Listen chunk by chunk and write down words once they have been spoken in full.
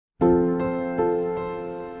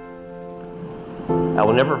I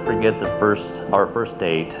will never forget our first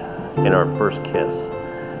date and our first kiss.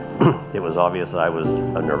 It was obvious I was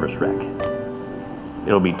a nervous wreck.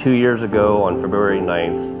 It'll be 2 years ago on February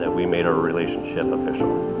 9th that we made our relationship official.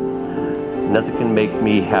 Nothing can make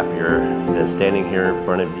me happier than standing here in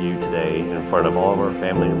front of you today, in front of all of our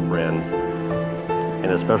family and friends, and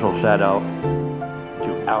a special shout out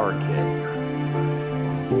to our kids.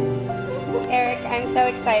 Eric, I'm so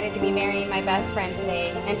excited to be marrying my best friend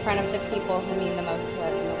today in front of the people who mean the most to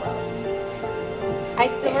us in the world. I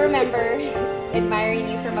still remember admiring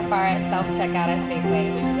you from afar at self-checkout at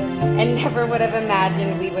Safeway, and never would have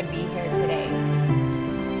imagined we would be here today.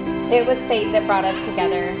 It was fate that brought us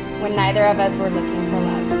together when neither of us were looking for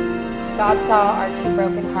love. God saw our two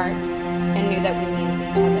broken hearts and knew that we needed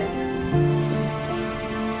each other.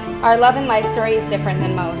 Our love and life story is different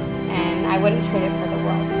than most, and I wouldn't trade it for the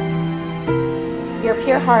world. Your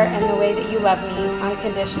pure heart and the way that you love me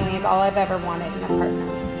unconditionally is all I've ever wanted in a partner.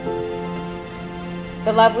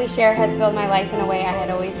 The love we share has filled my life in a way I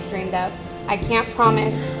had always dreamed of. I can't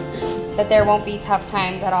promise that there won't be tough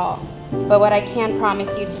times at all, but what I can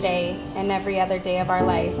promise you today and every other day of our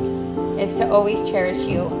lives is to always cherish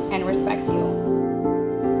you and respect you.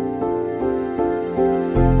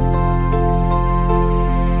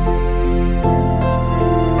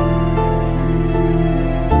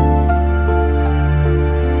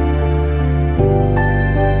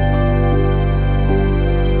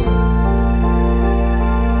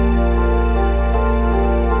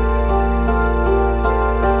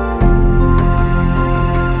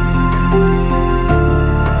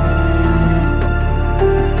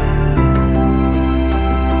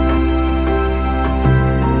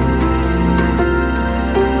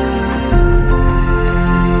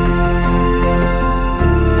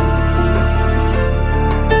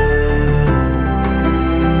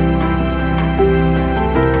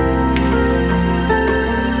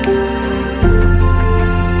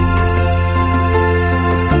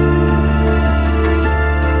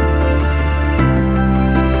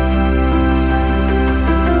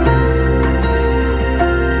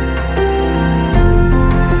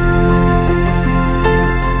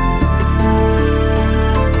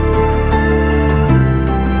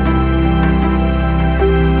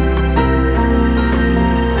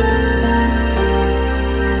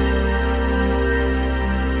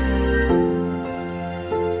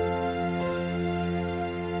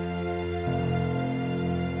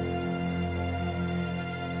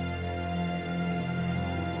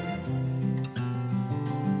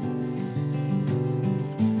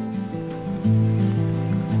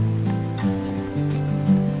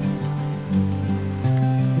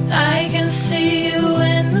 I can see you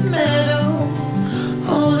in the meadow,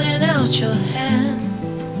 holding out your hand.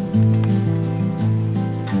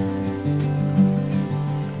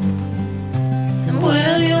 And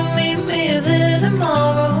will you meet me there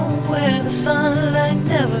tomorrow, where the sunlight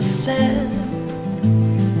never sets?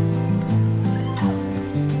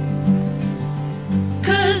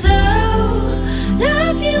 'Cause I'll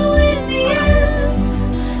love you in the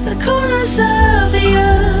end, the corners of the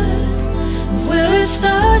earth, where it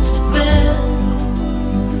starts to bend.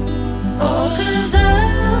 Oh, 'cause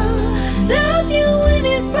I'll love you when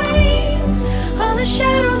it rains, all the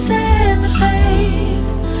shadows and the pain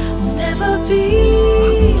will never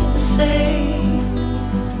be the same.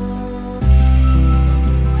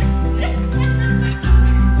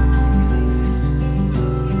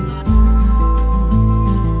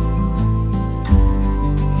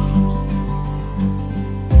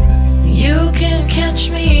 You can catch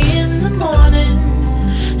me in the morning,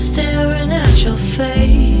 staring at your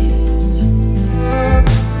face.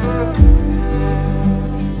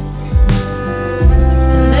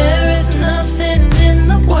 And there is nothing in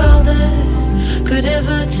the world that could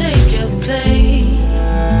ever take your place.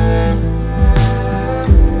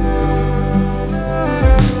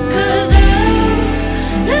 'Cause I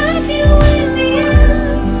love you in the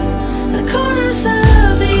end, the corners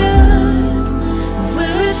of the earth,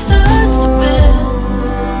 where it starts to bend.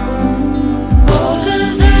 Oh,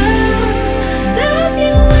 'cause I love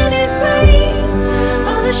you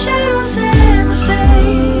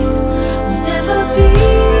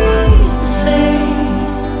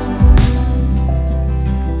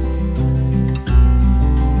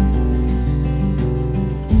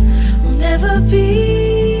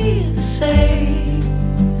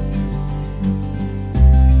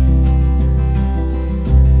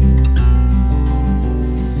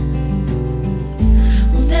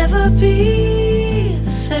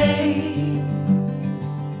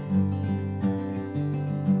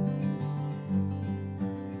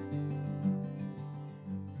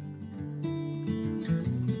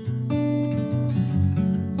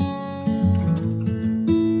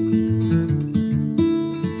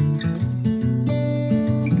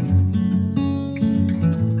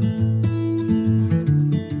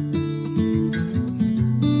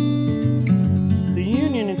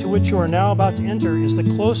which you are now about to enter is the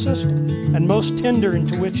closest and most tender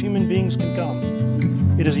into which human beings can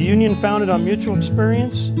come. It is a union founded on mutual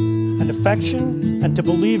experience and affection and to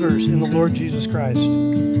believers in the Lord Jesus Christ.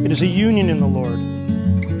 It is a union in the Lord.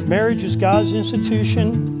 Marriage is God's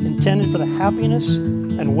institution intended for the happiness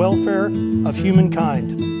and welfare of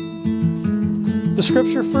humankind. The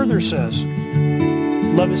scripture further says,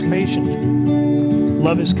 love is patient,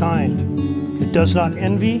 love is kind. It does not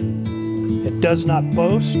envy, it does not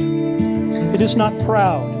boast, it is not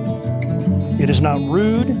proud, it is not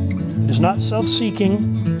rude, it is not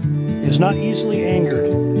self-seeking, it is not easily angered,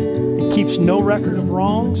 it keeps no record of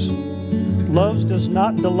wrongs, loves does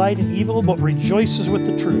not delight in evil but rejoices with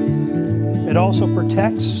the truth. It also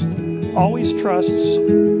protects, always trusts,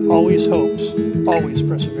 always hopes, always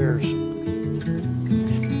perseveres.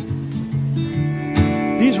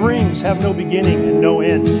 These rings have no beginning and no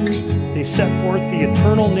end. They set forth the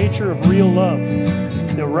eternal nature of real love.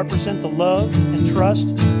 They'll represent the love and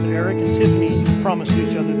trust that Eric and Tiffany promised to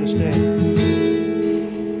each other this day.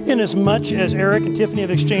 Inasmuch as Eric and Tiffany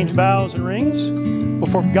have exchanged vows and rings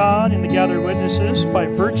before God and the gathered witnesses, by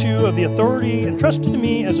virtue of the authority entrusted to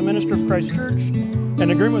me as a minister of Christ Church,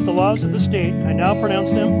 in agreement with the laws of the state, I now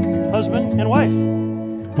pronounce them husband and wife.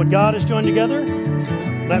 What God has joined together,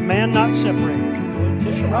 let man not separate. Go ahead and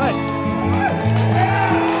kiss your bride.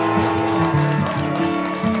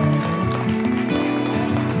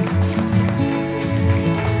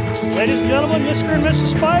 Ladies and gentlemen, Mr. and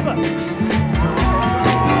Mrs. Spiva.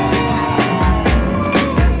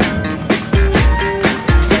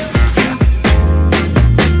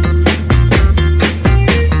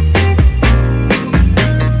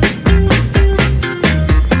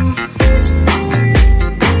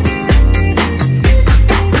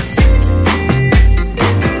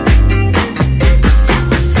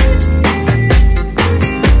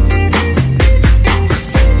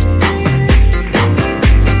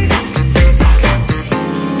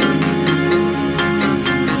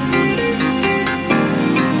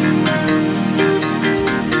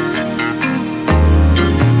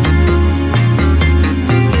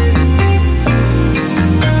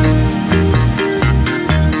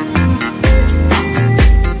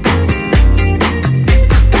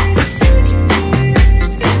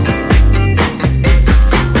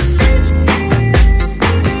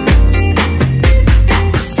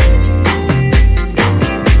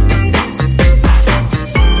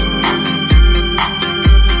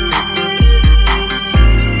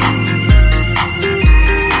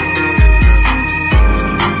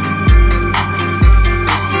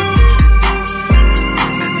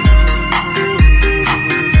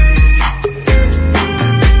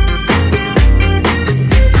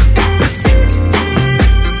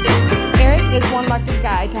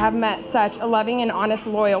 Have met such a loving and honest,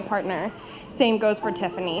 loyal partner. Same goes for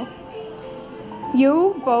Tiffany.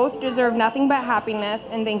 You both deserve nothing but happiness,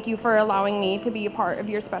 and thank you for allowing me to be a part of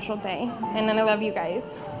your special day. And I love you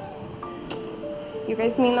guys. You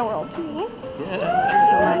guys mean the world to me.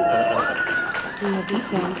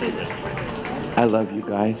 I love you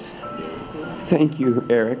guys. Thank you,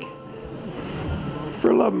 Eric,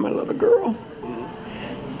 for loving my little girl.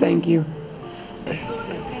 Thank you.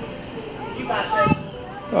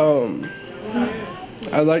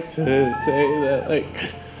 I'd like to say that,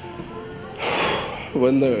 like,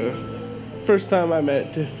 when the first time I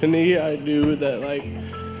met Tiffany, I knew that, like,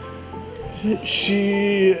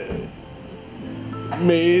 she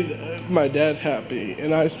made my dad happy,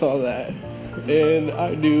 and I saw that, and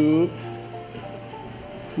I knew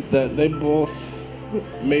that they both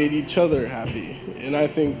made each other happy, and I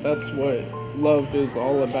think that's what love is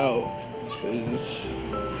all about, is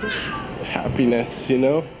happiness, you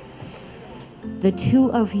know? The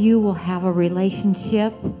two of you will have a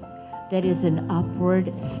relationship that is an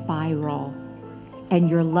upward spiral, and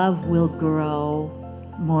your love will grow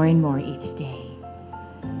more and more each day.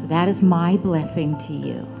 So that is my blessing to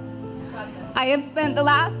you. I have spent the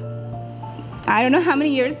last, I don't know how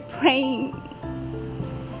many years praying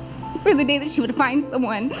for the day that she would find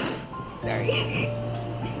someone. Sorry.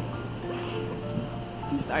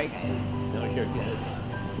 I'm sorry, guys. No, you're good.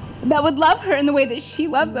 That would love her in the way that she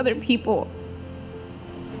loves other people.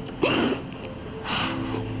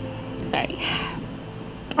 Sorry.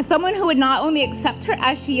 Someone who would not only accept her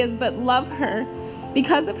as she is, but love her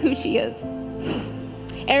because of who she is.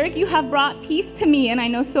 Eric, you have brought peace to me, and I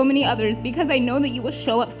know so many others, because I know that you will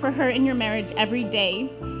show up for her in your marriage every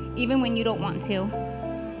day, even when you don't want to.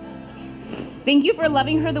 Thank you for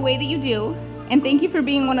loving her the way that you do, and thank you for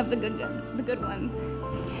being one of the good ones.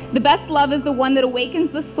 The best love is the one that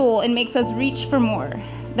awakens the soul and makes us reach for more,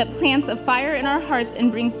 that plants a fire in our hearts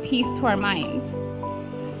and brings peace to our minds.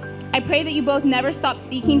 I pray that you both never stop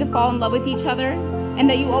seeking to fall in love with each other, and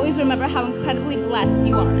that you always remember how incredibly blessed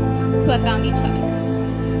you are to have found each other.